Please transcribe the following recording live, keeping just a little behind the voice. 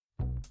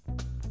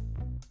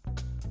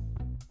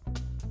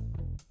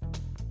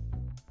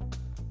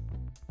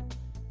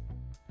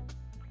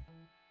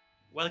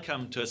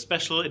Welcome to a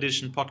special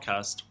edition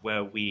podcast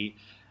where we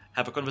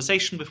have a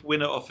conversation with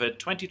winner of a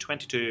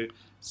 2022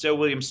 Sir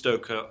William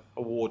Stoker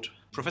Award,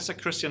 Professor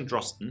Christian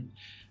Drosten,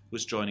 who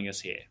is joining us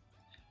here.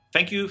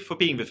 Thank you for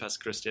being with us,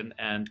 Christian,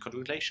 and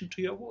congratulations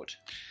to your award.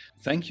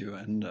 Thank you,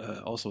 and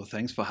also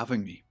thanks for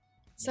having me.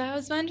 So I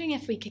was wondering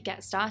if we could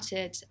get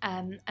started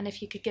and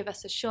if you could give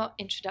us a short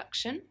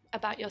introduction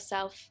about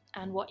yourself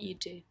and what you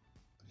do.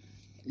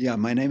 Yeah,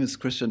 my name is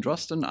Christian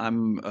Drosten.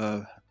 I'm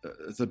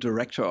the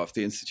director of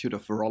the Institute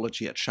of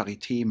Virology at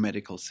Charite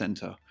Medical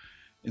Center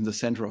in the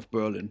center of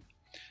Berlin,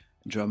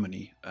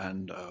 Germany.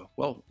 And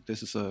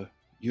this is a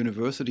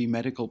university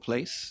medical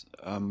place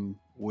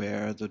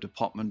where the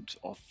Department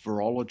of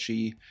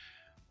Virology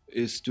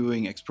is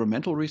doing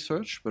experimental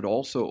research, but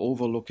also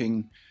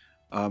overlooking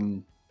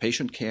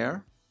patient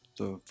care,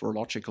 the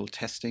virological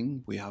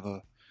testing. We have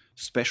a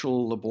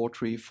special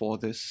laboratory for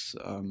this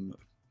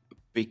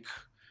big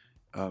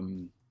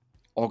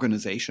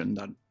organization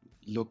that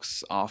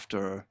looks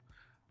after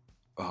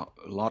a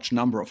large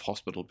number of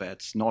hospital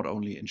beds, not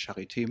only in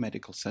Charité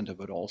Medical Center,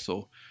 but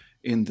also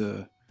in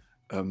the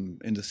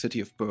city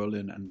of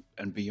Berlin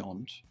and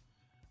beyond.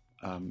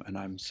 And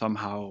I'm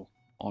somehow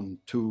on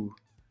two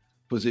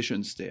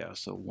positions there.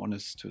 So one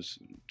is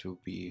to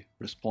be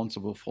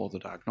responsible for the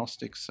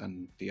diagnostics,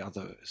 and the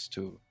other is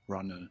to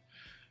run a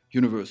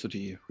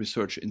university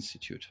research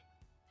institute.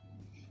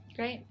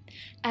 Great.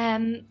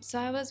 So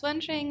I was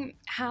wondering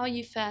how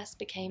you first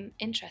became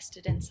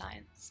interested in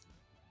science.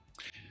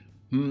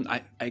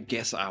 I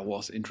guess I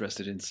was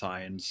interested in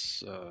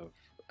science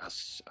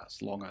as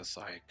long as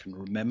I can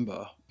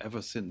remember,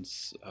 ever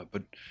since.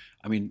 But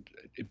I mean,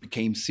 it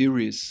became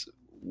serious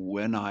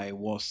when I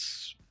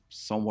was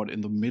somewhat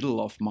in the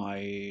middle of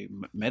my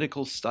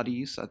medical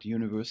studies at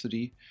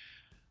university.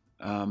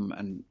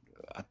 And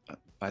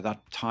by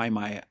that time,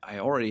 I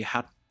already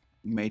had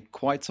made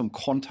quite some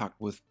contact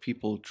with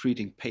people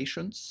treating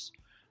patients.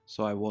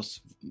 So I was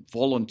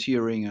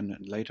volunteering and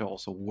later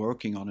also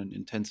working on an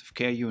intensive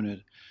care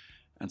unit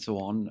and so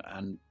on.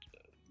 And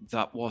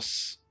that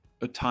was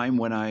a time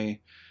when I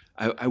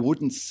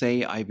wouldn't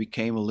say I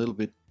became a little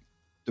bit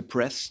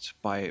depressed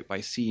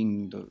by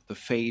seeing the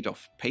fate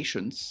of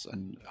patients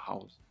and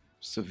how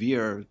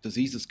severe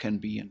diseases can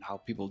be and how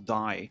people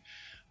die.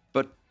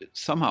 But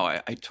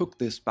somehow I took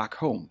this back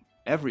home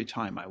every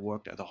time I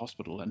worked at the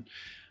hospital. And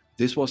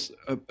this was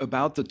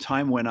about the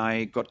time when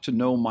I got to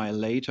know my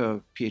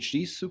later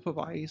PhD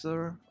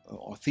supervisor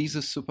or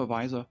thesis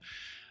supervisor.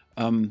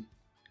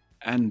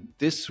 And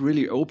this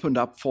really opened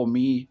up for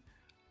me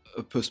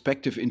a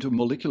perspective into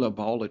molecular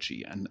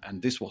biology.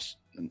 And this was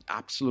an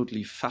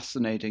absolutely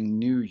fascinating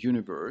new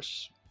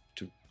universe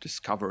to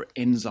discover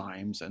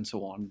enzymes and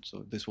so on.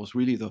 So this was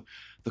really the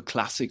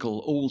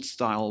classical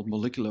old-style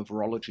molecular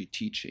virology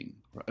teaching,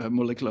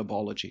 molecular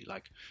biology,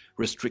 like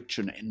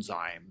restriction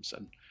enzymes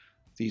and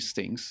these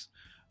things.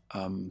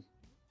 And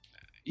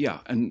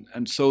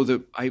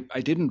so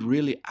I didn't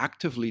really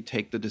actively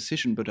take the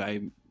decision, but I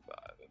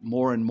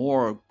more and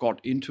more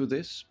got into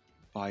this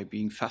by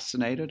being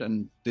fascinated,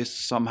 and this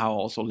somehow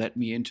also led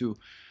me into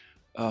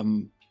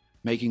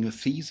making a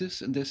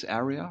thesis in this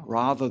area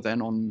rather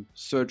than on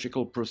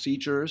surgical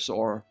procedures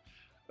or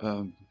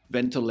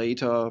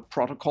ventilator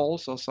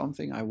protocols or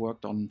something. I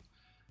worked on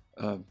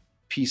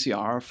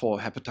PCR for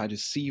hepatitis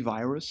C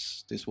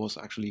virus. This was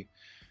actually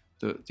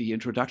the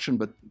introduction,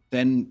 but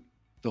then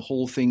the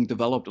whole thing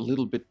developed a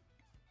little bit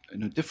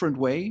in a different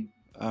way.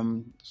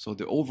 So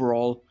the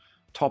overall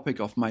topic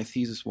of my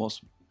thesis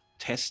was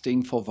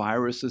testing for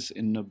viruses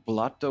in a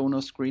blood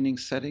donor screening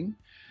setting.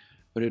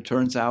 But it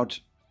turns out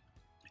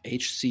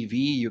HCV,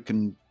 you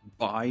can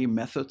buy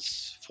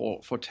methods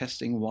for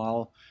testing,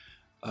 while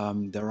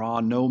there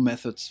are no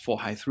methods for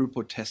high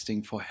throughput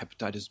testing for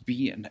hepatitis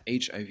B and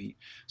HIV.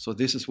 So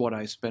this is what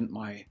I spent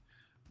my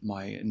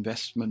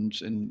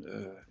investment in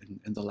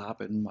the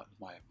lab in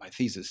my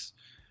thesis.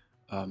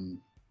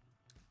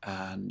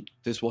 And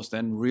this was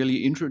then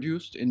really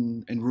introduced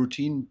in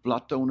routine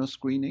blood donor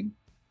screening.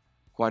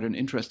 Quite an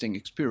interesting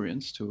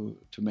experience to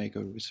make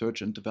a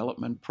research and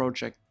development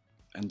project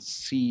and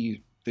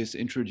see this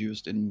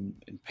introduced in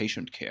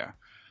patient care.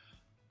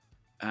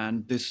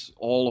 And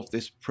all of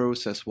this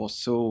process was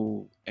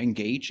so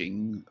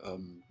engaging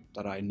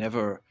that I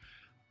never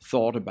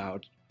thought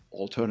about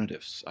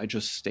alternatives. I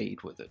just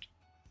stayed with it.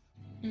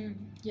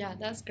 Yeah,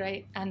 that's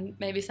great, and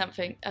maybe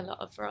something a lot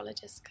of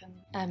virologists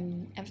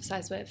can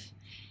emphasize with.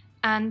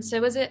 And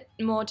so was it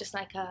more just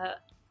like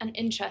an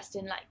interest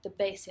in like the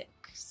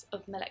basics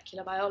of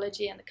molecular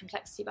biology and the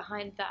complexity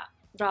behind that,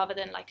 rather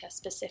than like a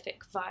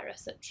specific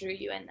virus that drew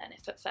you in then,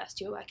 if at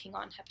first you were working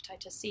on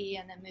hepatitis C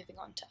and then moving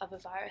on to other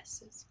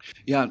viruses?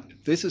 Yeah,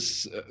 this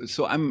is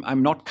so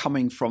I'm not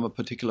coming from a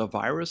particular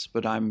virus,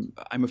 but I'm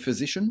a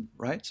physician,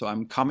 right? So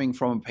I'm coming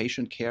from a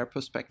patient care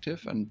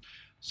perspective, and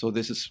so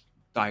this is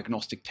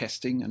diagnostic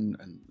testing.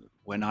 And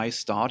when I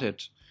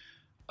started,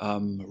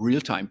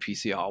 real-time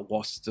PCR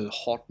was the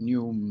hot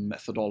new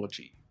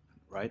methodology,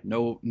 right?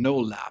 No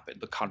lab in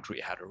the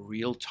country had a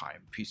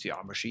real-time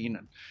PCR machine,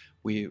 and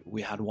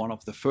we had one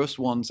of the first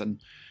ones.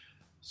 And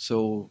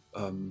So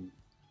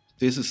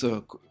this is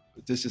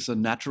a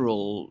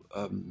natural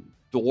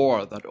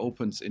door that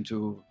opens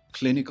into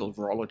clinical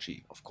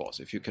virology. Of course,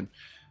 if you can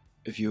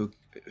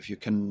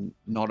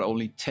not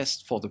only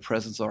test for the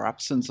presence or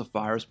absence of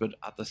virus, but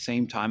at the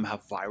same time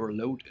have viral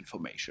load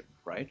information,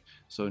 right?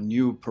 So a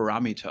new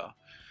parameter.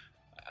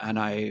 And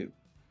I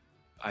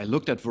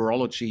looked at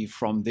virology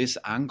from this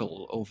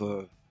angle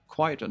over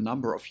quite a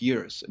number of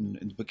years in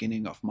the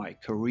beginning of my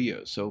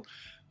career. So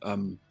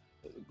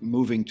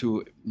moving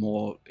to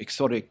more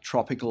exotic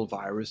tropical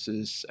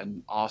viruses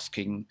and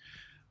asking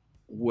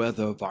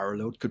whether viral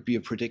load could be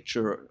a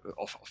predictor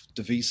of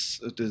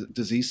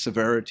disease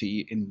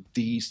severity in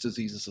these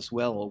diseases as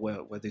well,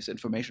 where this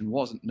information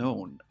wasn't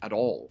known at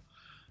all.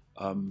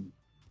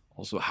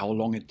 Also, how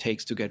long it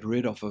takes to get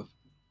rid of a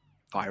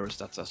virus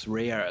that's as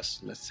rare as,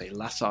 let's say,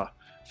 Lassa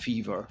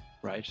fever,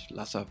 right?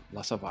 Lassa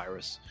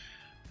virus.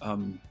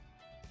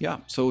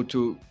 So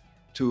to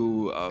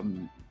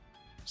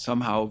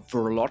somehow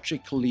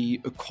virologically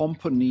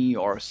accompany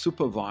or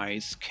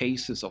supervise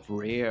cases of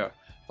rare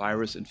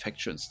virus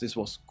infections, this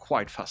was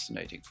quite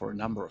fascinating for a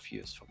number of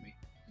years for me.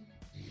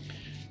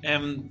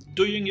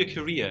 During your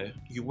career,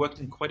 you worked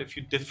in quite a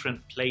few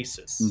different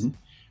places. Mm-hmm.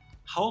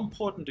 How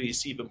important do you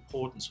see the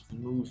importance of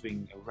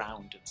moving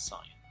around in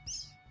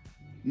science?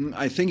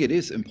 I think it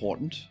is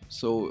important.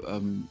 So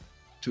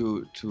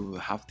to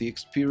have the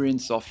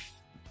experience of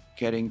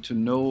getting to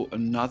know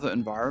another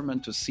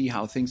environment, to see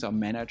how things are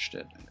managed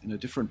in a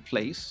different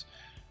place,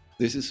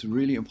 this is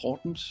really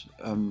important.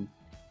 Of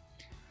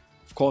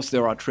course,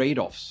 there are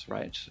trade-offs,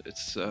 right?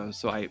 It's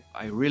so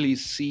I really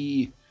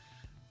see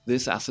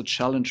this as a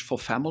challenge for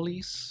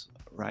families,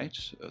 right?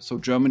 So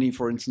Germany,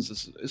 for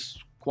instance, is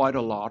quite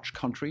a large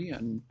country,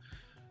 and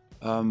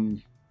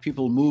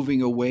people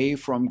moving away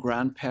from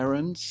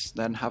grandparents,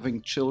 then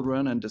having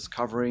children and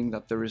discovering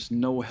that there is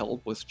no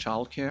help with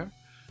childcare,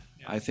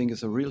 I think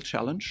is a real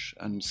challenge,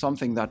 and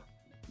something that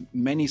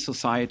many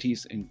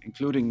societies,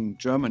 including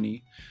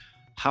Germany,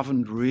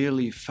 haven't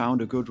really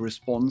found a good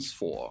response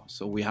for.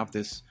 So we have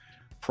this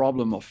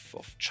problem of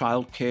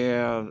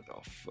childcare,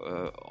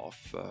 of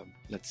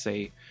let's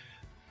say,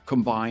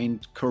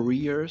 combined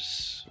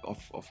careers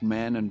of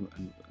men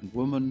and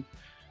women.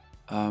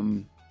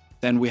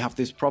 Then we have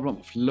this problem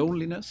of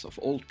loneliness of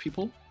old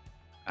people,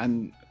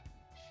 and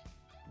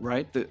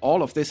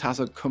all of this has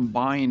a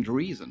combined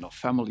reason of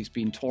families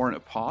being torn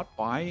apart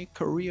by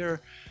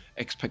career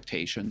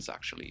expectations,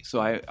 actually.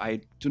 So I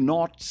do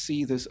not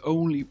see this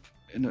only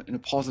in a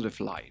positive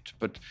light,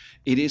 but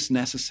it is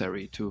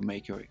necessary to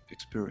make your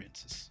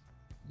experiences.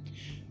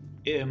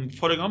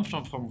 Following on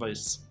from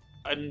this,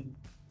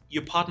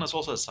 your partner is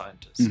also a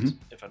scientist,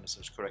 if I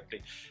understood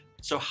correctly.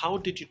 So how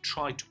did you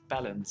try to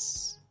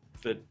balance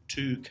the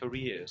two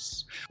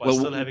careers while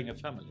still having a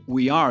family?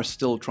 We are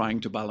still trying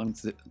to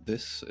balance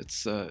this.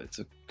 It's a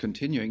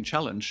continuing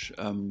challenge.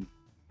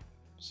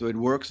 So it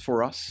works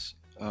for us.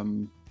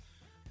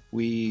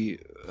 We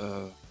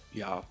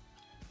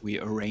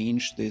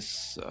arrange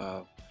this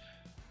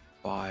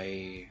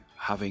by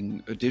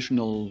having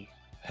additional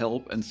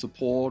help and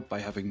support, by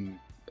having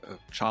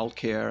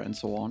childcare and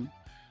so on.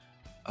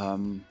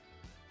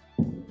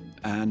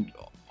 And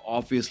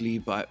obviously,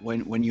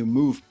 when you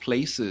move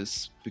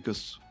places,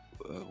 because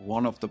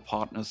one of the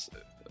partners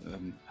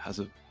has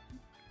a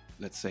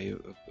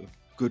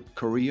good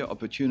career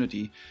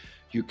opportunity,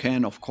 you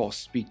can of course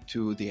speak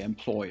to the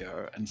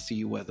employer and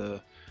see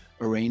whether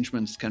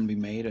arrangements can be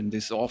made, and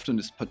this often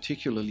is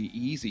particularly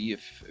easy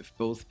if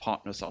both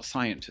partners are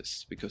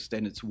scientists, because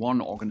then it's one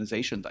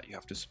organization that you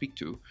have to speak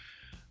to.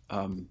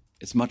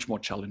 It's much more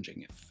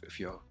challenging if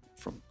you're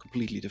from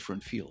completely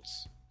different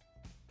fields.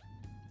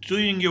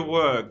 Doing your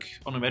work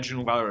on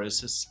emerging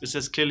viruses, this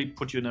has clearly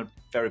put you in a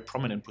very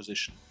prominent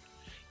position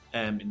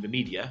in the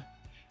media.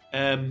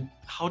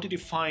 How did you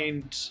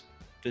find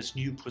this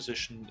new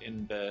position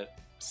in the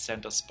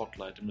center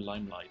spotlight, in the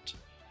limelight,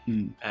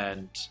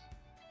 and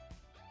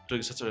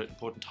during such an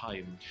important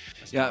time?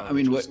 Yeah, I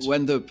mean,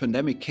 when the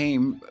pandemic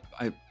came,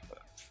 I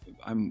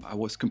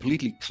was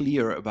completely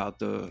clear about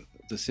the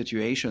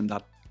situation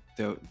that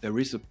there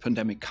is a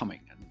pandemic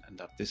coming, and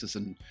that this is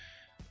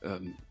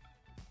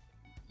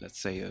let's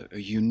say a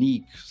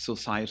unique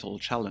societal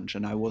challenge.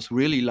 And I was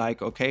really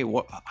like, okay,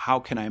 how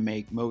can I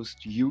make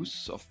most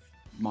use of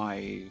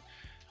my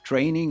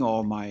training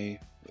or my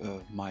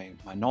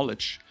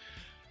knowledge?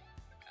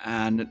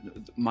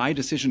 And my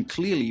decision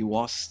clearly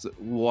was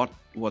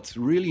what's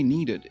really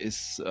needed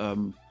is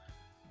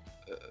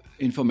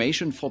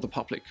information for the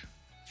public,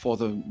 for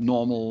the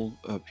normal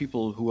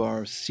people who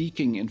are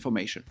seeking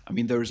information. I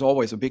mean, there is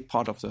always a big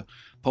part of the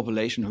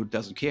population who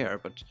doesn't care,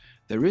 but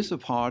there is a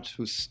part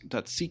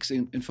that seeks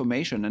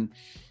information, and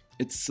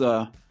it's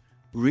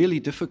really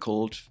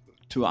difficult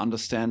to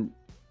understand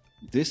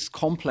this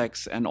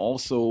complex and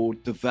also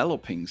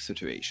developing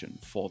situation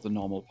for the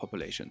normal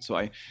population.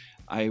 So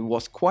I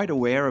was quite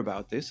aware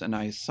about this, and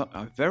I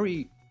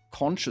very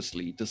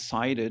consciously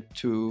decided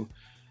to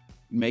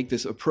make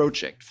this a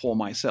project for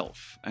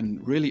myself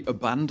and really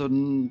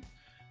abandon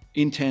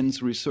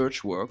intense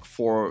research work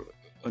for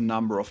a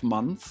number of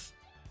months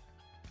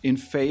in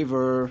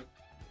favor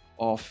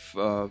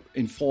of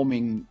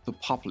informing the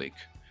public.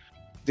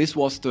 This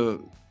was the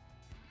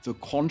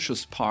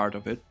conscious part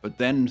of it, but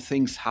then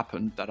things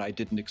happened that I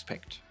didn't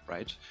expect,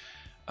 right?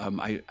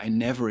 I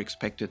never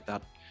expected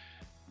that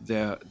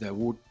there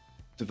would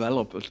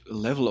develop a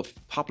level of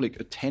public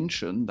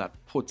attention that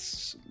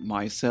puts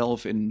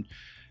myself in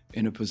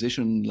a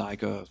position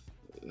like a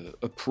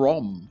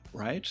prom,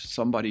 right?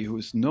 Somebody who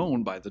is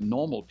known by the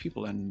normal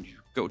people, and you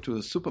go to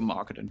the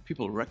supermarket and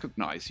people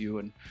recognize you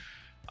and,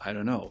 I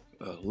don't know,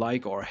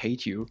 like or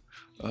hate you.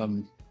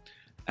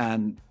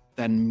 And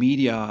then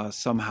media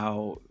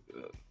somehow,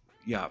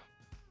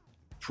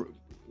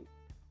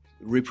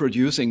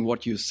 reproducing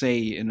what you say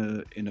in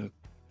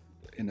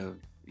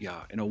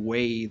a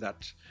way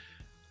that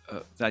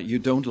you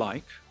don't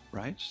like,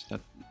 right?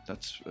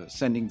 That's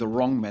sending the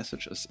wrong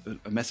message,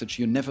 a message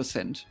you never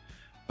sent,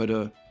 but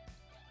a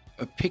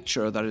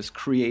picture that is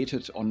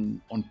created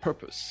on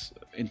purpose,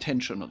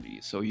 intentionally.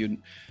 So you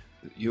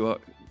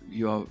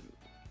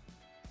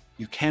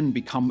can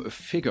become a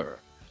figure,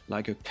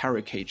 like a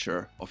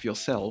caricature of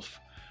yourself,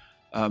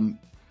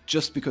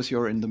 just because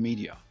you're in the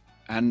media.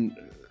 And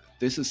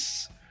this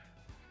is,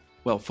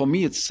 well, for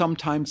me, it's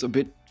sometimes a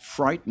bit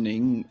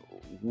frightening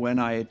when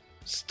I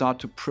start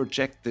to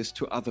project this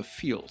to other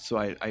fields. So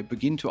I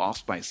begin to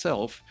ask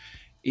myself,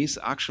 is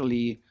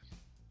actually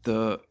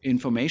the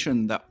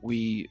information that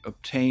we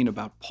obtain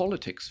about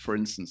politics, for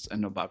instance,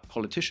 and about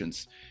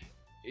politicians,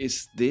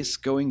 is this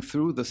going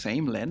through the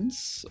same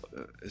lens?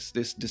 Is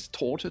this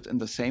distorted in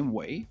the same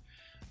way?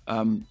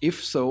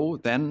 If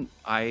so, then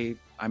I'm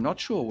not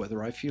sure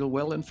whether I feel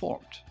well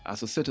informed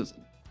as a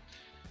citizen.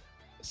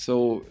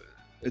 So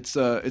it's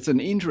an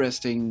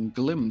interesting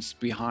glimpse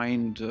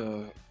behind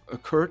a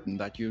curtain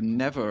that you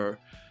never,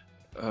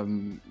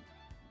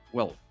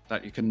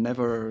 that you can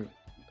never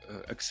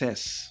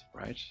access,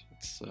 right?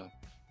 It's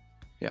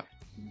yeah.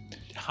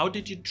 How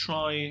did you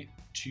try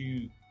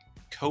to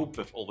cope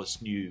with all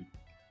this new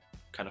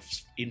kind of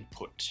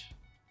input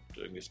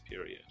during this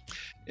period?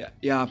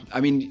 Yeah. I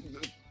mean,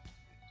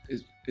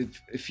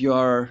 if you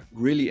are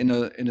really in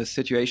a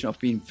situation of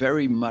being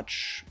very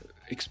much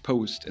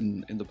exposed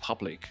in the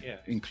public,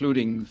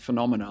 including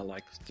phenomena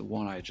like the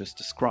one I just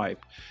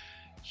described,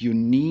 you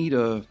need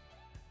a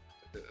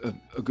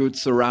good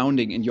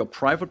surrounding in your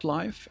private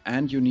life,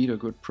 and you need a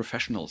good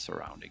professional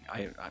surrounding.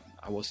 I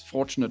was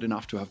fortunate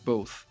enough to have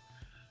both.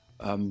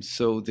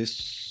 So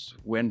this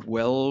went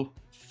well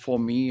for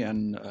me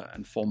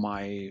and for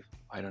my,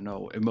 I don't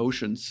know,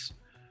 emotions.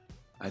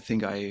 I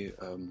think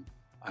I'm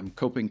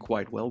coping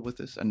quite well with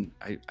this, and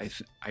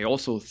I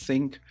also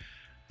think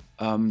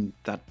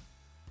that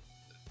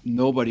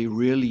nobody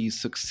really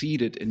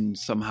succeeded in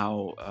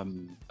somehow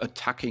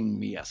attacking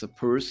me as a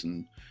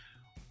person,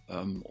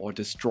 or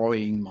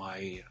destroying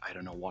my, I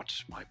don't know what,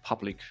 my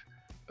public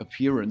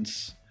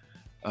appearance,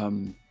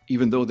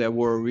 even though there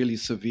were really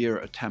severe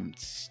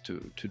attempts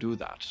to do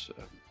that.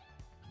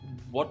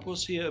 What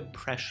was your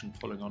impression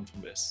following on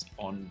from this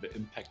on the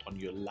impact on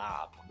your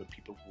lab, on the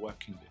people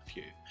working with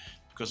you?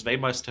 Because they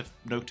must have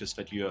noticed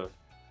that you're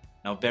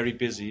now very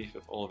busy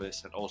with all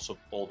this and also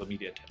all the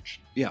media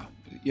attention. Yeah,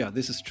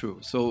 this is true.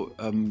 So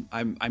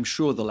I'm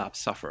sure the lab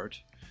suffered.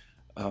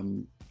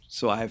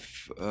 So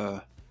I've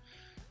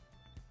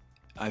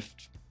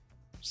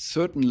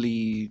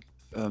certainly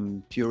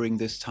during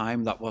this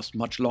time that was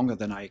much longer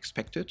than I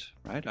expected.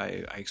 Right,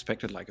 I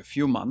expected like a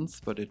few months,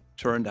 but it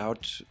turned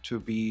out to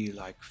be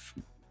like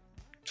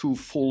 2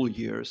 full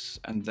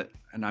years, and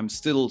I'm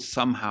still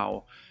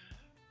somehow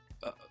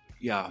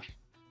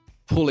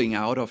pulling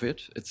out of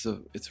it.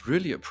 It's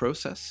really a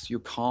process. You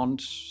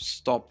can't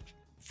stop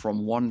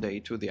from one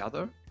day to the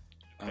other.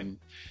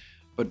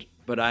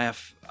 But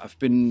I've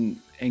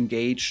been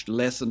engaged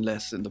less and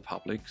less in the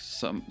public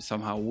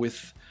somehow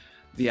with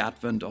the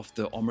advent of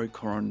the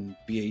Omicron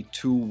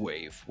BA2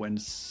 wave, when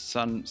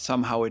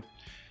somehow it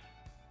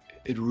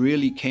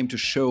really came to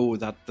show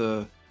that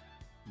the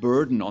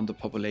burden on the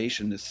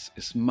population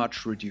is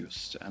much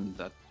reduced, and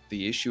that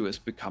the issue is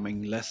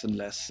becoming less and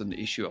less an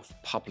issue of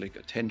public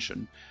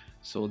attention.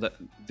 So that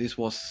this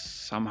was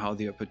somehow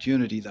the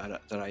opportunity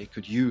that I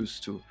could use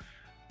to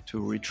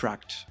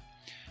retract.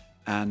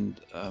 And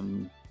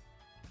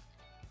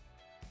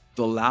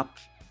the lab,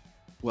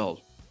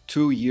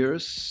 2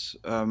 years.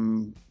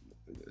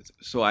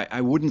 So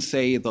I wouldn't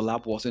say the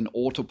lab was in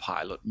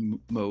autopilot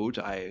mode.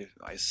 I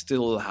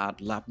still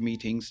had lab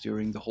meetings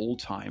during the whole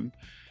time.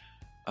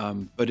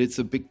 But it's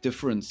a big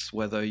difference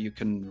whether you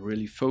can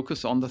really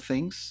focus on the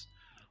things,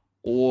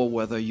 or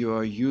whether you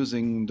are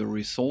using the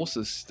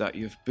resources that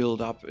you've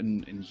built up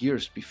in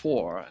years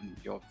before, and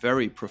your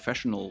very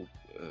professional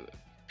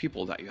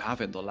people that you have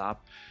in the lab,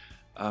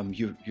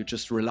 you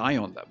just rely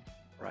on them,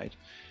 right?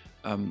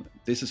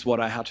 This is what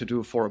I had to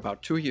do for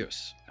about 2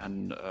 years.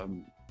 And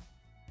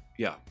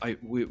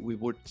we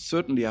would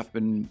certainly have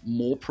been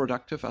more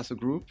productive as a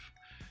group.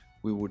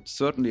 We would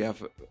certainly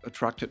have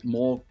attracted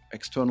more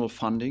external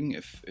funding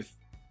if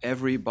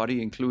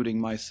everybody, including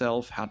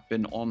myself, had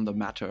been on the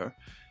matter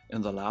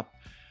in the lab.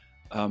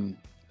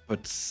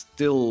 but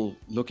still,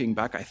 looking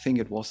back, I think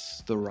it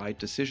was the right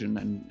decision,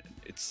 and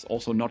it's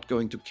also not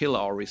going to kill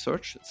our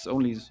research. It's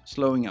only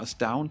slowing us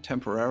down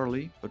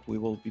temporarily, but we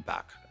will be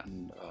back.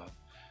 And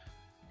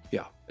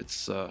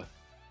it's.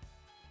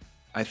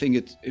 I think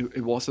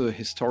it was a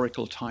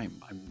historical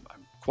time. I'm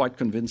quite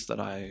convinced that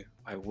I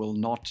will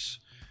not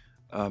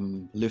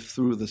live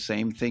through the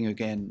same thing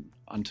again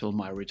until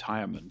my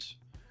retirement,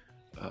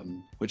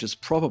 which is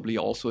probably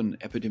also an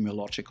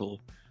epidemiological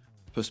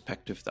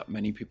perspective that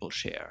many people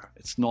share.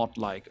 It's not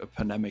like a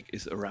pandemic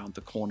is around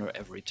the corner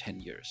every 10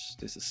 years.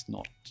 This is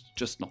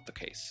just not the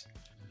case.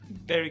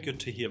 Very good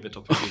to hear a bit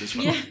about this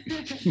one.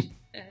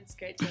 It's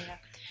great to hear.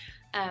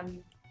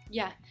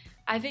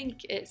 I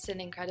think it's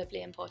an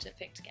incredibly important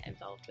thing to get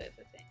involved with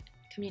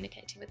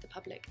communicating with the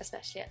public,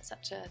 especially at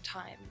such a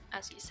time,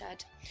 as you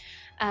said.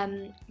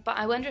 But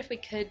I wonder if we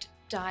could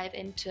dive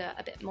into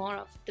a bit more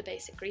of the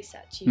basic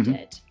research you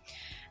did.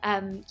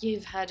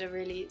 You've had a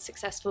really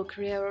successful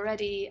career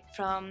already,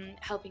 from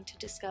helping to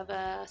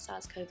discover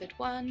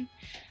SARS-CoV-1,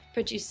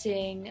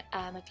 producing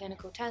a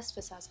clinical test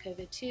for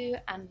SARS-CoV-2,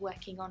 and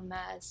working on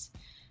MERS.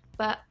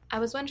 But I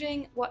was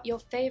wondering what your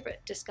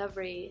favourite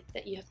discovery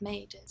that you have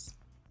made is.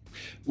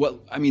 Well,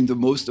 I mean, the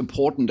most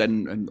important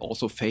and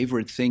also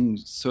favorite thing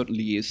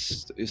certainly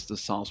is the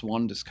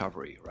SARS-1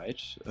 discovery, right?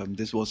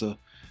 This was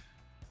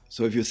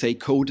so if you say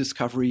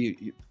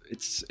co-discovery,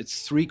 it's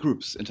three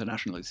groups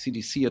internationally: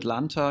 CDC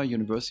Atlanta,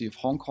 University of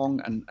Hong Kong,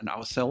 and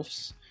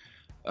ourselves,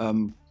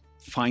 coming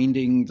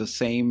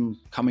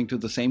to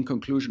the same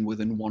conclusion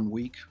within 1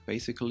 week,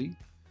 basically.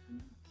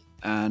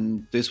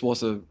 And this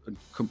was a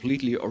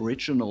completely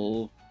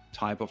original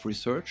type of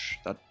research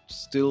that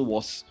still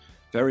was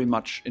very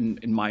much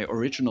in my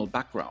original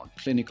background: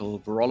 clinical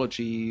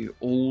virology,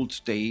 old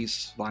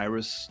days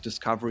virus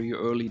discovery,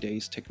 early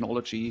days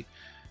technology,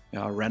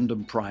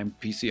 random prime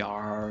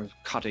PCR,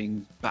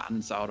 cutting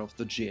bands out of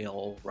the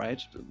jail,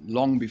 right?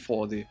 Long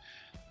before the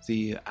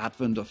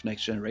advent of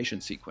next generation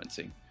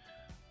sequencing.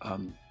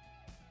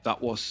 That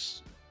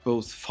was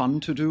both fun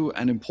to do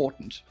and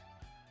important.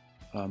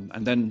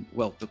 And then,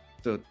 well,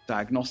 the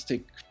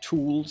diagnostic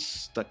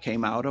tools that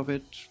came out of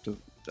it, the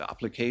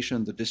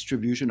application, the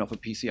distribution of a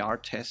PCR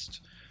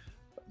test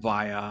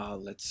via,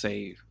 let's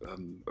say,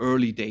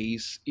 early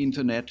days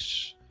internet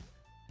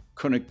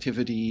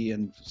connectivity,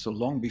 and so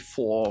long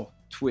before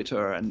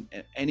Twitter and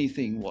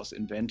anything was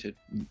invented,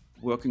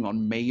 working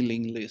on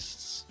mailing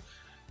lists,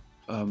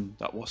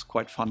 that was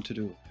quite fun to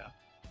do.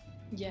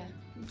 Yeah,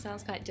 it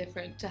sounds quite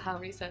different to how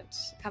research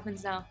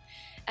happens now.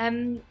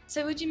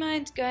 So would you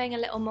mind going a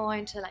little more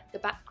into the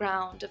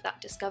background of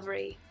that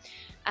discovery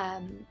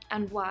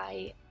and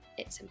why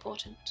it's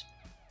important?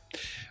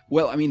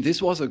 Well, I mean,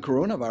 this was a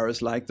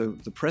coronavirus like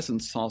the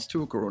present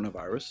SARS-2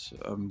 coronavirus.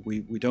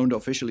 We don't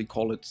officially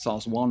call it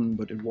SARS-1,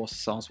 but it was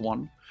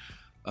SARS-1.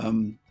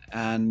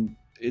 And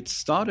it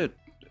started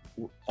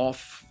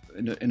off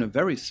in a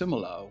very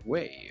similar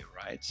way,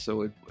 right?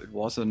 So it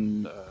was a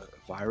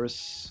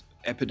virus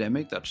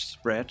epidemic that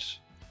spread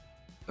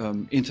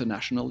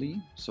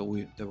internationally. So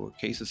there were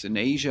cases in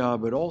Asia,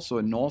 but also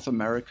in North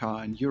America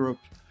and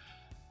Europe.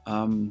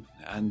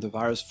 And the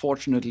virus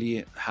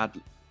fortunately had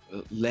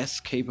less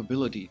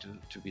capability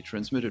to be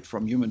transmitted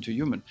from human to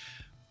human.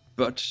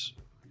 But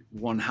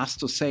one has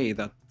to say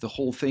that the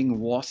whole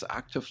thing was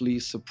actively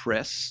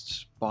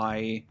suppressed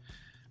by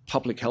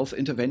public health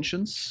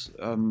interventions,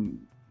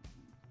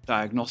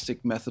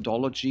 diagnostic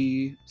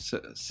methodology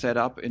set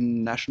up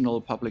in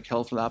national public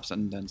health labs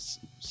and then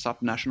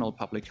sub-national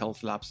public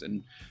health labs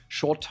in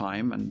short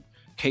time, and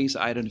case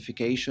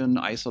identification,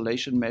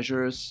 isolation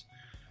measures,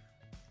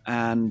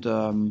 and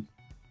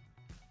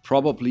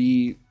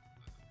probably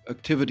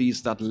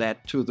activities that led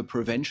to the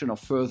prevention of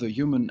further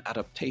human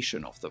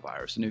adaptation of the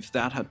virus. And if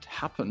that had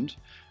happened,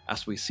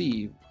 as we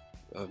see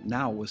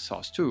now with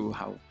SARS-2,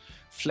 how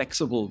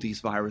flexible these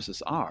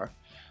viruses are,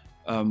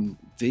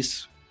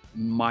 this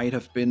might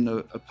have been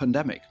a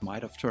pandemic,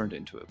 might have turned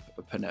into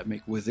a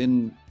pandemic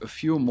within a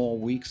few more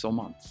weeks or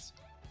months.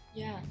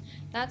 Yeah,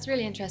 that's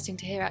really interesting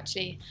to hear,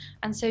 actually.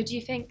 And so do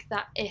you think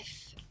that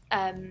if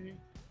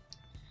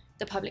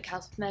the public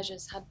health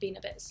measures had been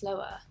a bit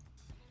slower,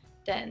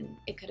 then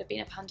it could have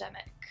been a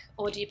pandemic?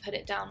 Or do you put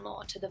it down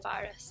more to the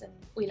virus? And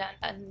we learned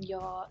in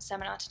your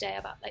seminar today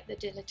about the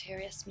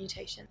deleterious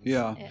mutations.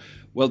 Yeah,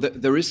 well,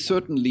 there is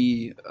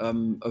certainly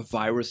a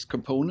virus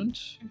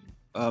component.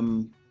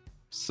 Mm-hmm.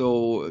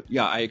 So,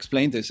 yeah, I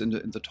explained this in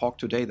the talk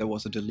today. There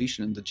was a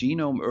deletion in the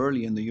genome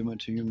early in the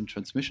human-to-human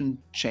transmission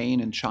chain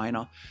in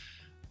China.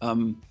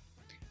 And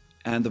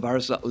the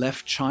virus that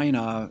left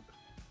China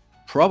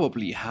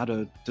probably had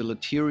a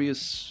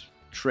deleterious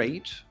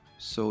trait,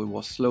 so it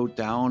was slowed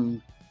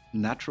down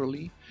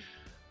naturally.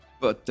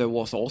 But there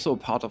was also a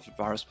part of the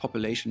virus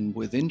population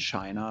within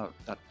China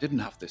that didn't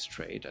have this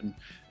trait. And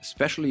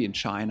especially in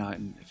China,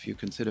 and if you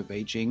consider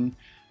Beijing,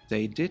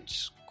 they did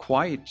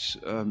quite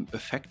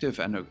effective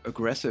and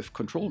aggressive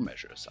control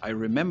measures. I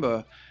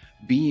remember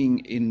being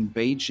in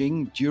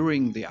Beijing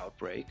during the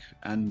outbreak,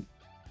 and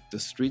the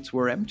streets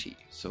were empty.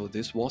 So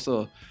this was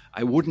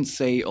I wouldn't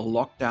say a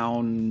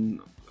lockdown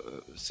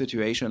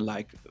situation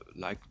like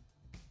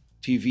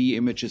TV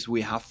images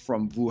we have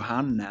from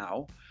Wuhan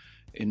now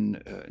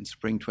in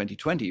spring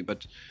 2020,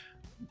 but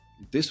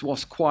this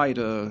was quite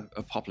a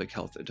public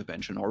health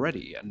intervention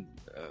already. And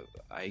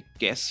I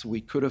guess we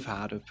could have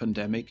had a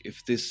pandemic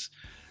if this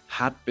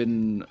had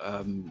been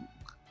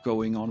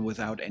going on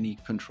without any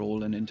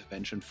control and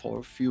intervention for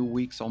a few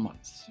weeks or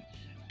months.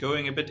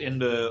 Going a bit in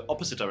the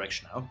opposite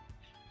direction now,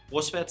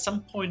 was there at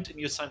some point in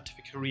your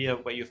scientific career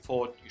where you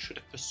thought you should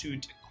have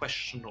pursued a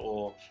question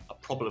or a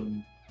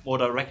problem more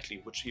directly,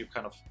 which you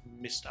kind of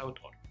missed out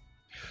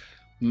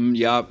on?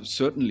 Yeah,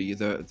 certainly.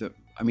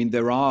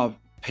 There are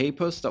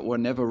papers that were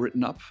never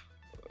written up.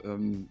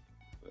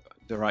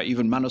 There are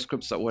even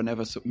manuscripts that were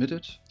never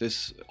submitted.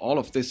 All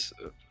of this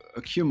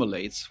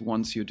accumulates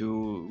once you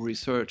do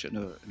research in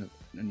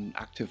an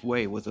active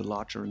way with a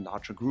larger and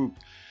larger group.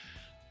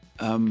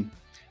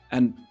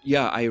 And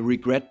yeah, I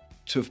regret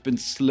to have been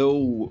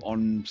slow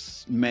on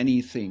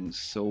many things.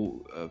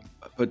 So,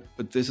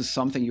 but this is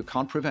something you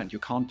can't prevent. You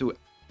can't do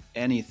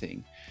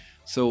anything.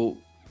 So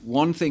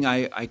one thing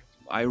I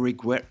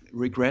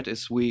regret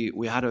is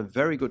we had a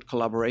very good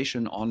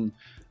collaboration on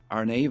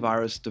RNA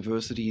virus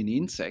diversity in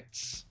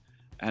insects.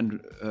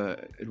 And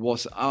it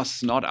was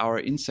us, not our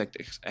insect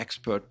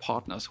expert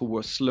partners, who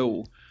were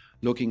slow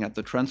looking at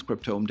the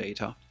transcriptome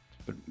data,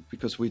 but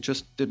because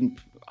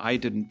I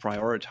didn't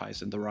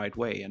prioritize in the right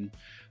way. And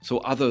so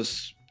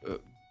others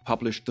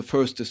published the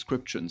first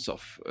descriptions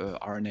of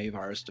RNA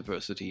virus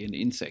diversity in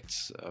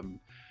insects.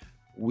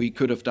 We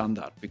could have done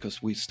that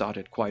because we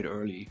started quite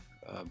early,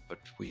 but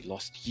we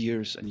lost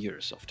years and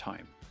years of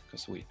time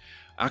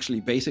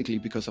basically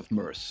because of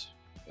MERS.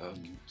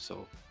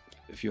 So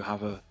if you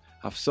have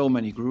so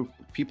many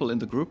people in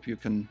the group, you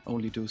can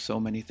only do so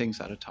many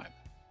things at a time.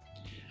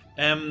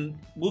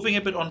 Moving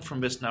a bit on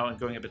from this now and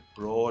going a bit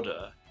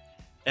broader,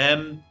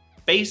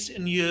 based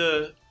on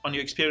your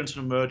experience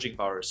in emerging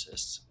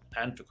viruses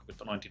and the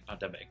COVID-19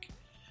 pandemic,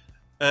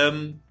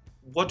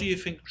 what do you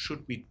think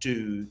should we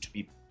do to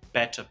be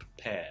better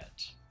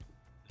prepared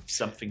if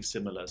something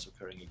similar is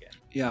occurring again?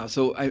 Yeah,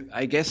 so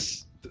I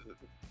guess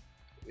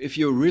if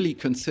you really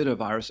consider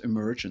virus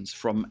emergence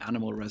from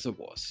animal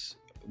reservoirs,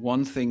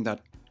 one thing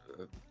that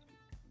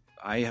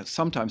I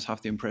sometimes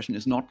have the impression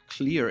is not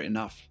clear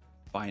enough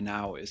by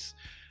now is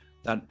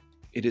that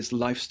it is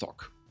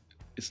livestock.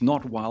 It's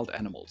not wild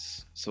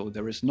animals. So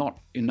there is not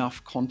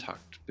enough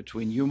contact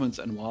between humans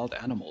and wild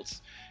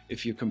animals.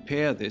 If you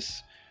compare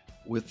this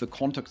with the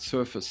contact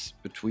surface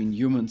between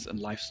humans and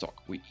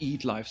livestock, we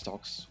eat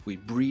livestock, we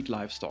breed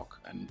livestock,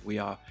 and we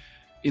are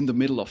in the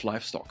middle of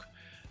livestock.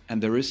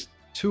 And there is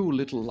too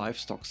little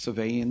livestock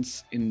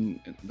surveillance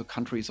in the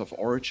countries of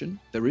origin.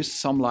 There is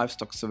some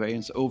livestock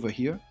surveillance over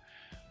here.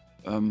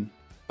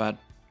 But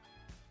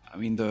I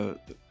mean, the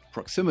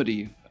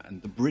proximity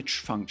and the bridge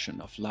function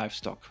of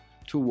livestock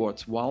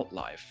towards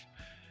wildlife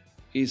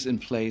is in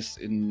place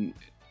in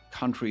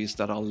countries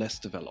that are less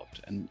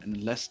developed. And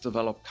in less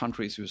developed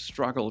countries, you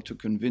struggle to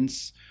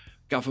convince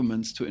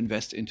governments to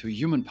invest into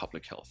human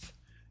public health.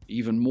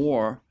 Even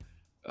more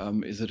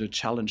is it a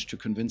challenge to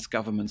convince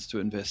governments to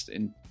invest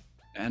in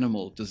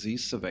animal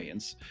disease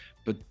surveillance.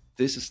 But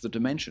this is the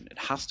dimension. It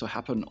has to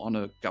happen on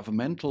a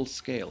governmental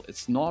scale.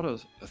 It's not a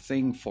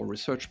thing for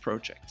research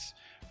projects.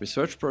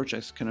 Research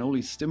projects can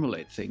only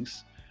stimulate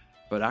things,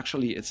 but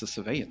actually it's a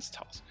surveillance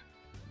task.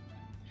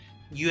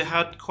 You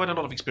had quite a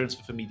lot of experience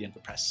with the media and the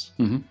press.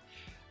 Mm-hmm.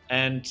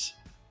 And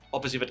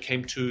obviously that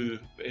came to,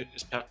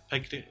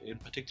 in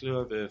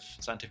particular with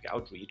scientific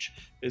outreach,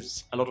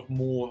 is a lot of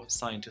more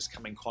scientists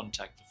come in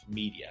contact with the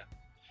media.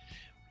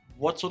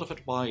 What sort of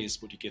advice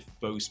would you give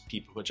those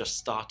people who are just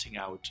starting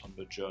out on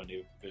the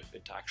journey with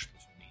interaction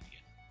with the media?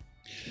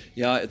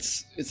 Yeah,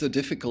 it's a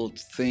difficult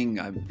thing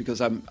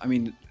because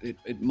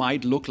it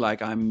might look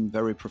like I'm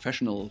very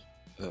professional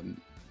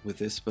with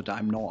this, but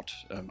I'm not.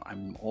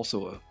 I'm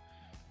also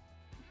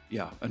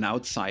an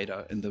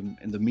outsider in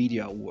the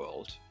media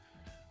world,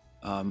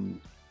 and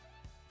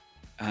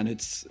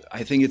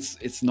I think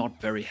it's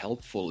not very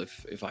helpful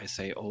if I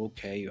say,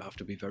 okay, you have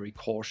to be very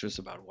cautious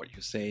about what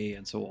you say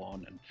and so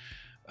on, and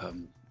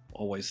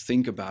always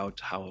think about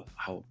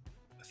how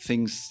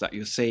things that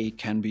you say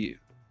can be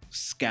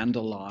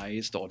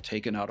scandalized or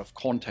taken out of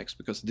context,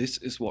 because this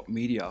is what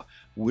media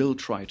will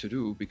try to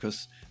do,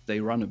 because they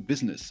run a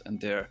business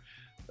and their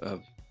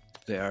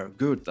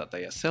good that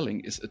they are selling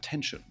is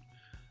attention.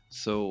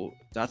 So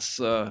that's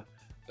a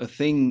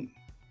thing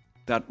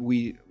that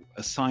we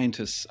as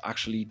scientists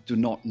actually do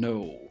not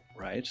know,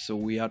 right? So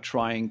we are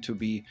trying to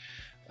be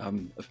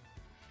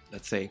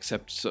let's say,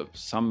 accept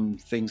some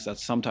things that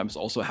sometimes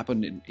also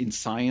happen in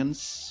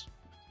science.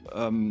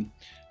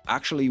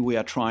 Actually, we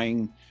are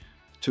trying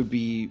to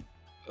be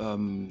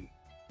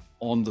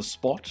on the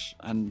spot,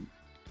 and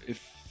if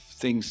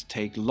things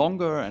take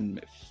longer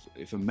and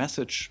if a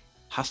message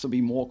has to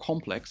be more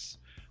complex,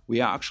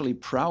 we are actually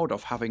proud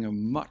of having a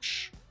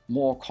much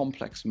more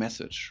complex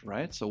message,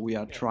 right? So we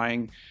are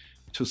trying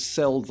to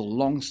sell the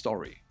long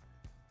story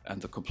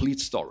and the complete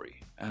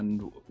story,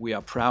 and we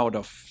are proud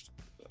of,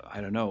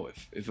 I don't know,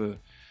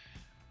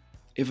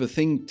 if a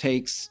thing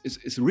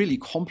is really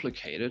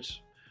complicated,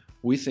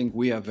 we think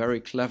we are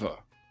very clever.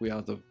 We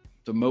are the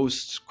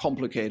most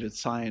complicated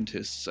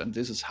scientists, and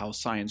this is how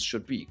science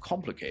should be,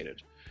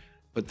 complicated.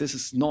 But this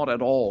is not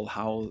at all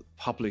how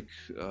public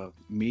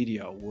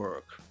media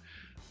work.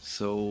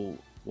 So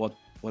what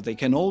they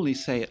can only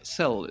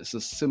sell is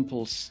a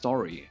simple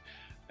story,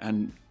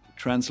 and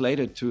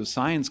translated to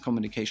science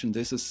communication,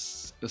 this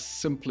is a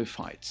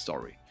simplified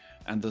story.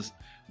 And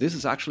this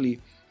is actually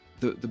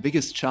the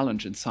biggest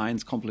challenge in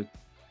science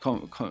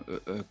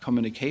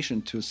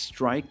communication, to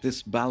strike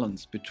this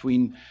balance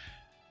between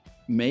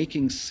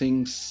making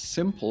things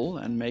simple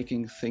and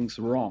making things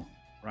wrong,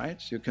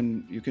 right? You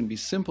can be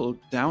simple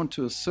down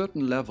to a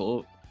certain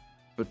level,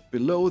 but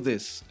below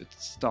this, it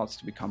starts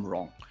to become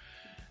wrong.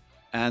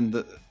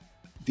 And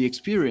the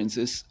experience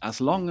is, as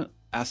long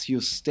as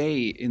you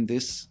stay in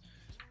this,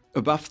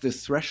 above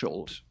this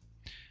threshold,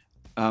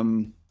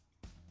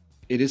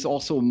 it is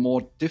also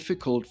more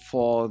difficult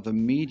for the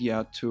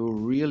media to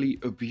really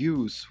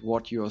abuse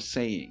what you're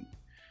saying.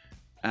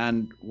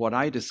 And what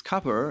I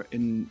discover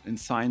in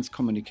science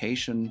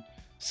communication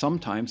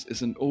sometimes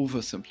is an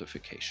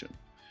oversimplification.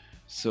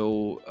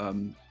 So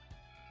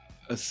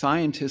a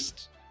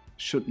scientist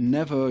should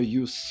never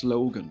use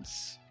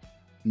slogans.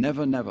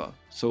 Never.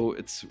 So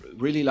it's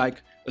really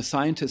like a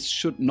scientist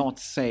should not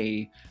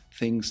say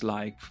things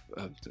like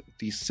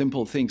these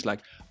simple things like,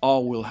 oh,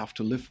 we'll have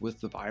to live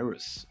with the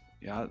virus.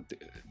 Yeah,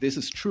 this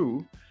is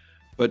true,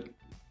 but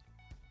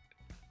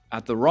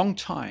at the wrong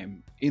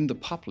time in the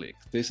public,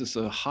 this is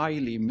a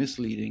highly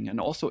misleading and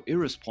also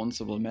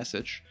irresponsible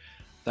message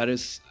that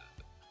is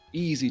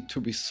easy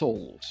to be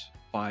sold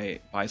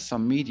by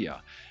some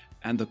media.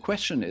 And the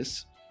question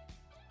is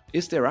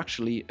there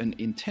actually an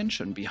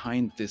intention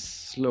behind this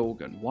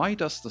slogan? Why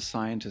does the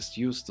scientist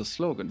use the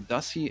slogan?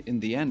 Does he, in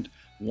the end,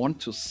 want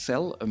to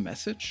sell a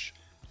message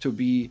to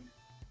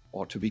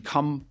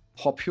become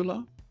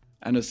popular?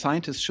 And a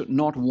scientist should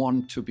not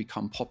want to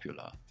become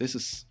popular. This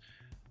is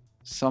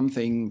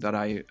something that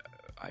I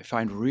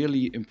find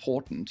really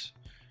important,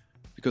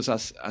 because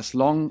as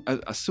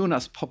soon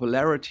as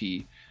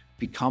popularity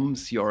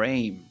becomes your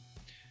aim,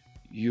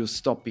 you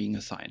stop being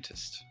a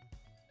scientist.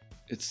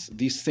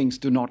 These things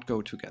do not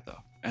go together,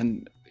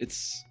 and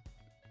it's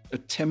a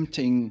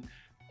tempting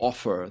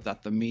offer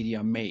that the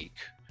media make.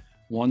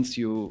 Once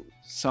you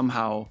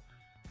somehow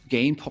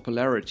gain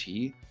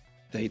popularity,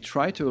 they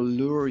try to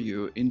lure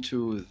you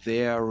into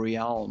their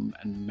realm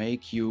and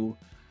make you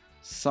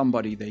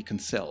somebody they can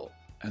sell.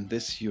 And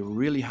this you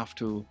really have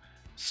to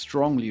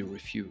strongly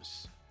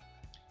refuse.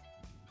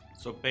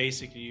 So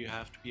basically you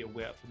have to be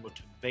aware of the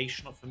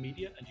motivation of the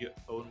media and your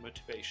own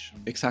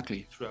motivation.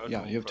 Exactly. Throughout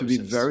yeah, the you have process.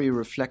 to be very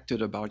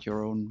reflected about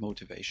your own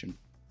motivation.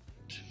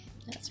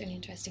 That's really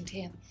interesting to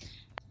hear.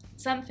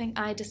 Something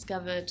I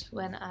discovered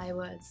when I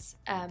was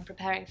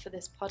preparing for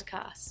this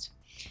podcast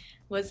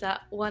was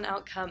that one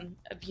outcome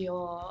of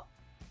your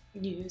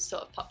new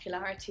sort of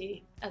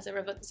popularity as a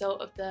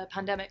result of the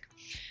pandemic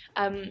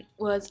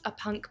was a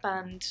punk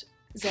band,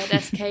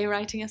 ZSK,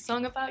 writing a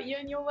song about you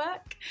and your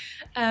work.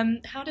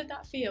 How did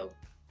that feel?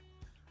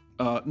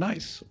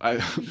 Nice.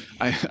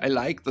 I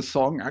like the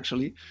song,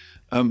 actually.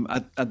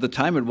 At the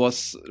time it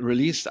was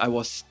released, I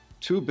was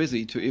too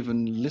busy to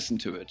even listen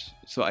to it.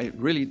 So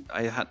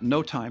I had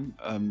no time.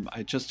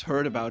 I just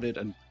heard about it,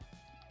 and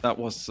that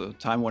was a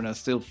time when I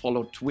still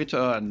followed Twitter,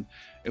 and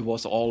it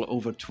was all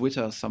over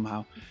Twitter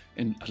somehow,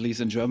 at least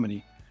in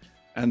Germany.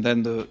 And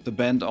then the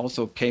band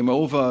also came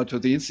over to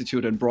the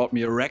Institute and brought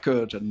me a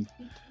record. And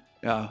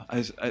yeah,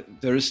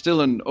 there is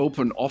still an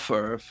open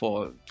offer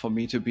for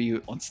me to be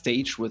on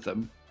stage with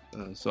them.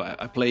 So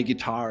I play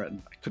guitar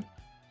and I could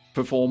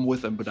perform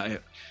with them, but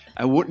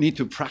I would need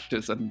to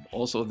practice. And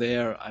also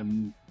there,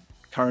 I'm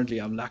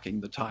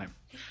lacking the time.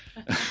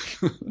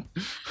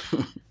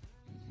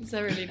 It's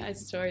a really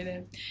nice story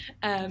there.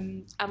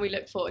 And we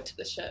look forward to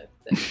the show.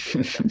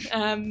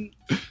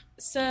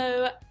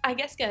 So I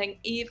guess going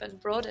even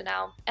broader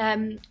now,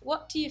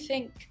 what do you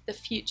think the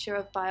future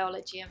of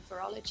biology and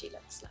virology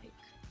looks like?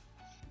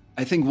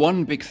 I think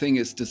one big thing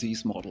is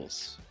disease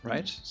models,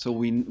 right? So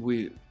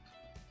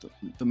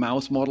the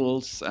mouse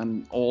models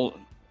and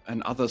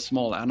other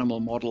small animal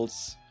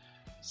models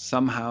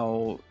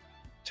somehow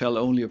tell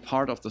only a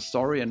part of the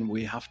story, and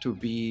we have to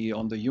be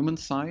on the human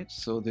side.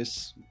 So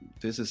this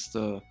is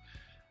the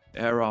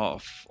era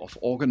of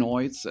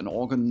organoids and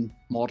organ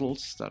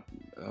models that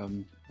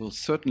will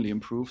certainly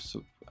improve.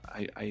 So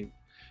I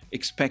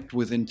expect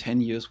within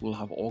 10 years we'll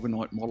have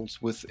organoid models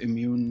with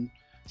immune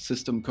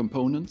system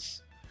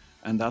components,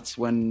 and that's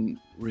when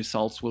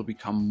results will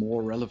become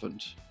more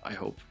relevant, I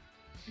hope.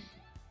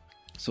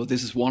 So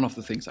this is one of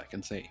the things I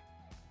can say.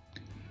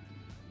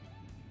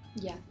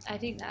 Yeah, I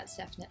think that's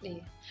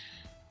definitely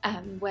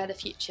where the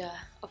future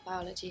of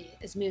biology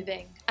is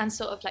moving, and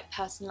sort of like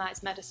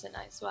personalized medicine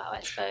as well,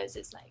 I suppose,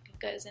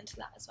 goes into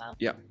that as well.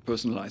 Yeah,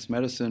 personalized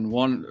medicine.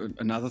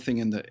 Another thing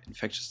in the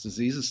infectious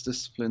diseases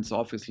disciplines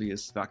obviously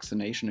is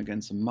vaccination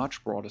against a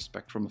much broader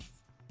spectrum of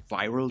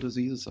viral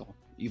diseases, or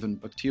even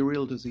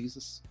bacterial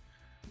diseases.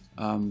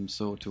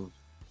 So to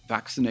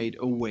vaccinate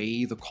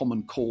away the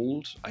common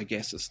cold, I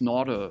guess, is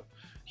not a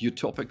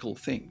utopical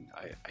thing.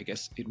 I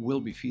guess it will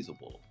be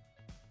feasible.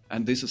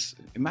 And this is,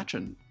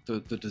 imagine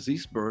the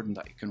disease burden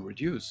that you can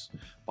reduce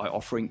by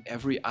offering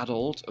every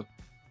adult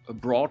a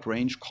broad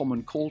range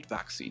common cold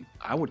vaccine.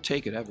 I would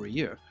take it every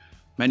year.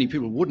 Many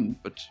people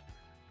wouldn't, but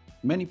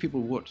many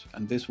people would.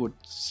 And this would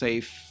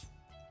save,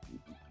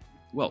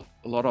 well,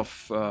 a lot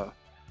of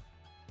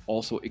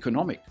also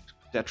economic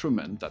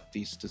detriment that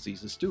these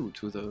diseases do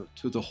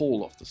to the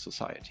whole of the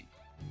society.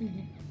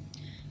 Mm-hmm.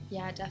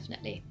 Yeah,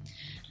 definitely.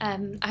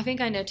 I think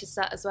I noticed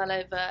that as well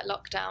over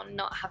lockdown,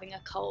 not having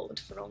a cold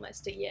for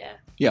almost a year.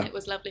 Yeah. It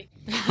was lovely.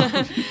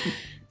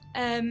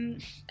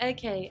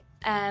 Okay.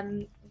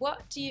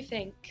 What do you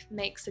think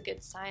makes a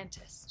good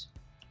scientist?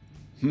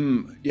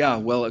 Yeah,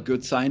 well, a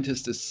good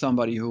scientist is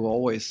somebody who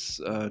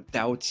always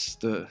doubts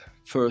the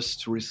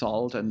first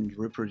result and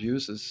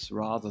reproduces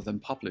rather than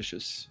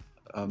publishes.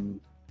 And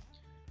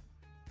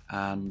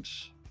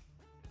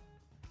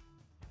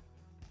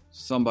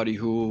somebody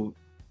who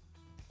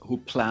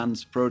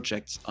plans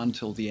projects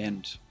until the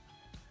end.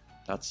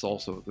 That's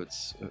also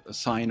a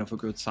sign of a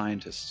good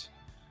scientist.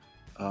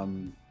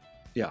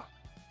 Yeah,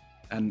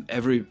 and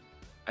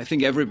I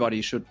think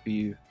everybody should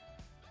be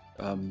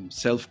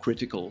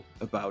self-critical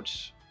about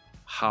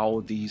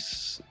how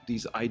these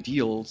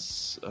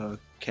ideals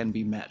can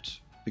be met,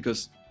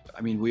 because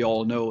I mean we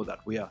all know that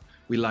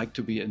we like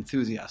to be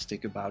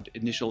enthusiastic about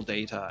initial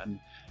data and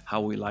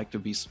how we like to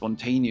be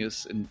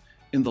spontaneous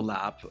in the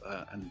lab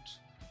and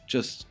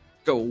just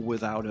go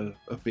without a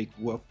big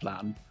work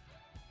plan.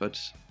 But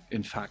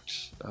in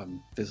fact,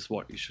 this is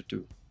what you should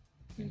do.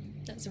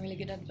 That's really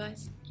good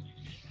advice.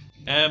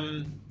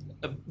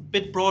 A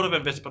bit broader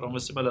than this, but on a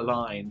similar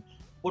line,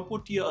 what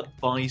would your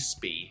advice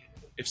be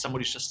if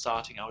somebody's just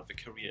starting out their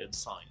career in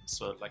science,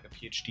 so like a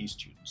PhD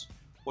student?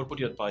 What would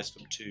you advise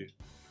them to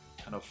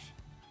kind of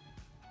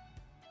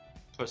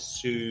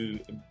pursue,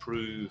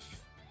 improve?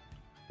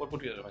 What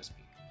would your advice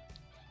be?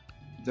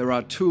 There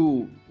are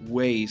two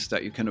ways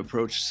that you can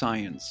approach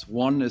science.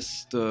 One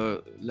is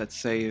let's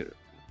say,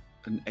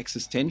 an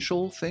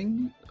existential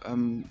thing.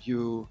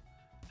 You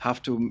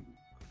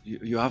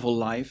have a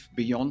life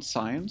beyond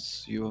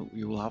science. You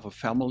will have a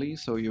family,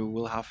 so you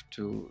will have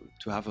to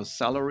have a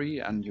salary,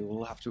 and you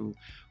will have to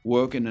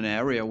work in an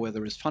area where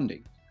there is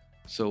funding.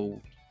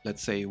 So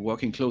let's say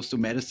working close to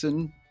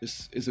medicine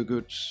is a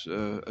good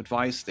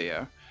advice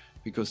there,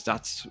 because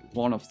that's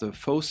one of the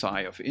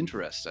foci of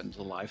interest, and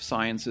the life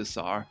sciences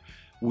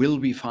will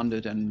be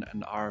funded and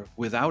are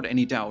without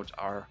any doubt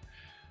are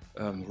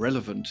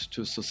relevant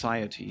to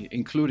society,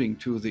 including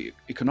to the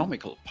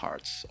economical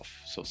parts of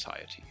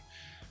society.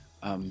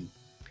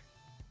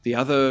 The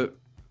other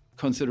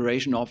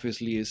consideration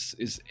obviously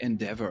is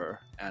endeavor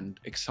and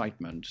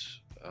excitement,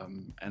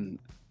 and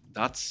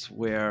that's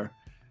where,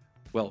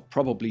 well,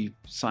 probably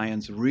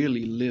science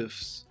really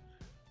lives.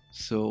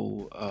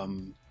 So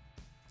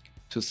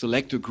to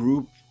select a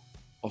group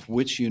of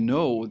which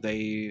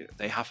they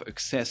have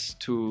access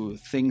to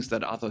things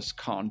that others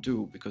can't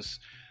do, because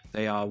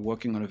they are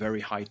working on a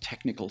very high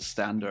technical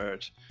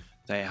standard.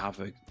 They have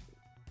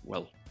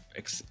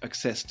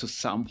access to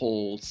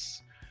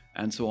samples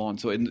and so on.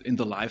 So in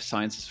the life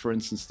sciences, for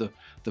instance,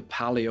 the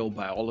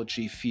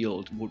paleobiology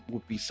field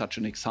would be such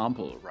an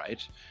example,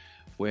 right?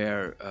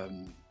 Where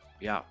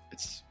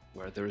it's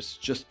where there is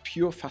just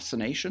pure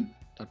fascination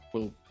that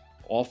will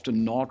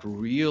often not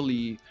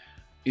really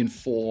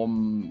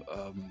inform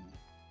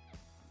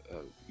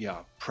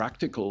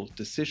practical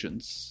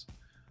decisions,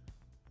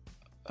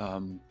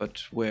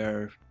 but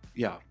where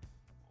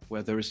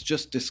there is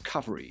just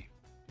discovery.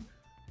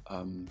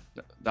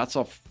 That's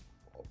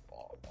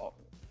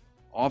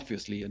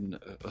obviously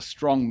a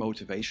strong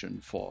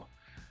motivation for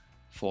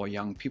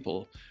young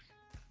people,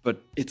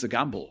 but it's a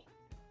gamble,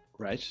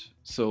 right?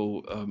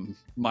 So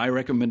my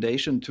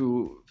recommendation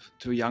to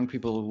young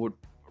people would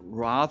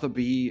rather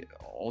be,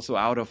 also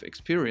out of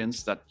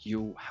experience, that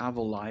you have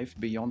a life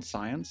beyond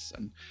science.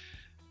 And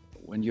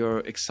when you're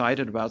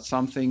excited about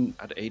something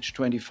at age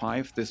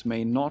 25, this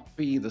may not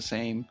be the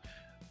same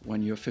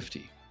when you're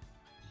 50.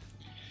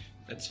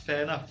 That's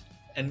fair enough.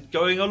 And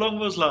going along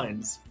those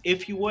lines,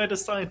 if you weren't a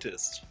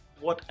scientist,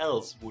 what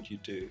else would you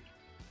do?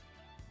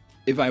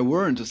 If I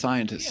weren't a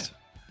scientist,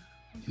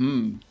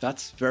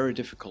 that's very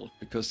difficult,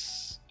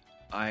 because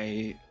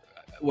I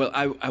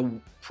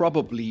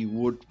probably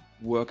would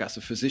work as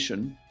a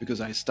physician,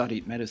 because I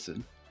studied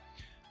medicine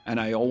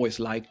and I always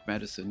liked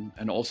medicine,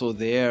 and also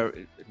there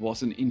it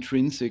was an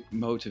intrinsic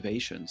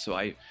motivation. So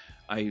I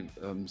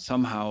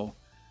somehow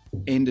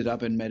ended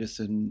up in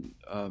medicine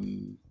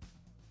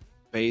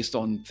based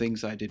on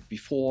things I did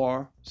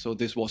before. So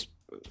this was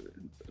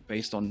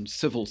based on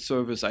civil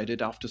service I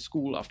did after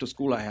school. After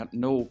school I had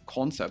no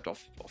concept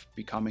of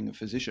becoming a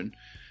physician.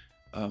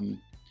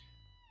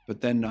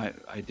 But then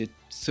I did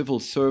civil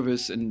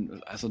service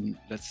as an,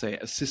 let's say,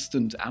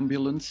 assistant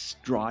ambulance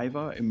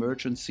driver,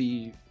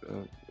 emergency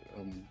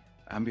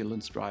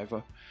ambulance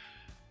driver.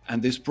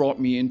 And this brought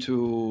me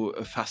into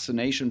a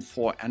fascination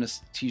for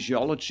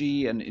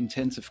anesthesiology and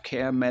intensive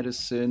care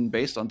medicine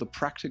based on the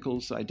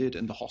practicals I did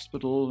in the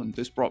hospital. And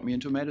this brought me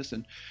into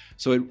medicine.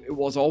 So it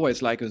was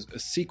always like a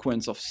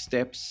sequence of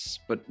steps,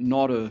 but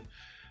not a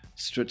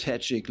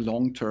strategic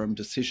long-term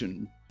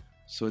decision.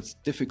 So it's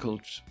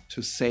difficult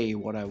to say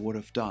what I would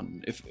have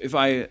done. If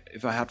I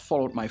had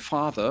followed my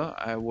father,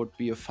 I would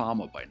be a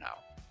farmer by now,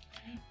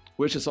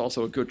 which is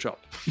also a good job,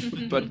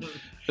 but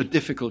a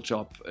difficult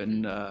job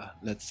in,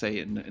 let's say,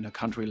 in a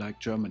country like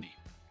Germany.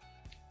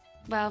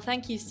 Well,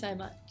 thank you so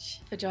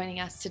much for joining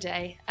us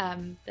today.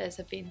 Those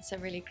have been some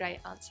really great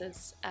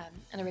answers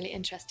and a really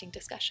interesting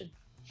discussion.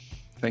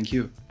 Thank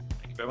you.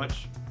 Thank you very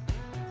much.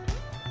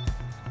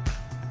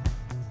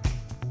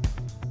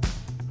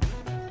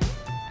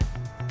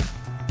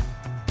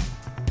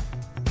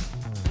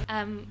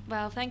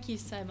 Well, thank you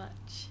so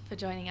much for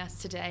joining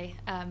us today.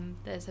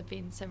 Those have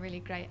been some really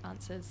great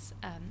answers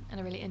and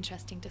a really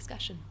interesting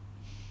discussion.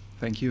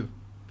 Thank you.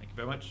 Thank you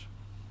very much.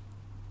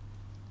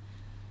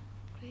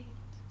 Great.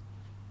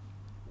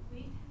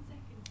 Wait 10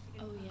 seconds to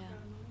get Oh, the yeah.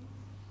 background noise.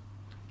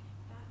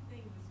 That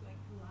thing was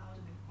like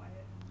loud and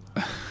quiet and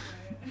loud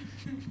and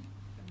quiet.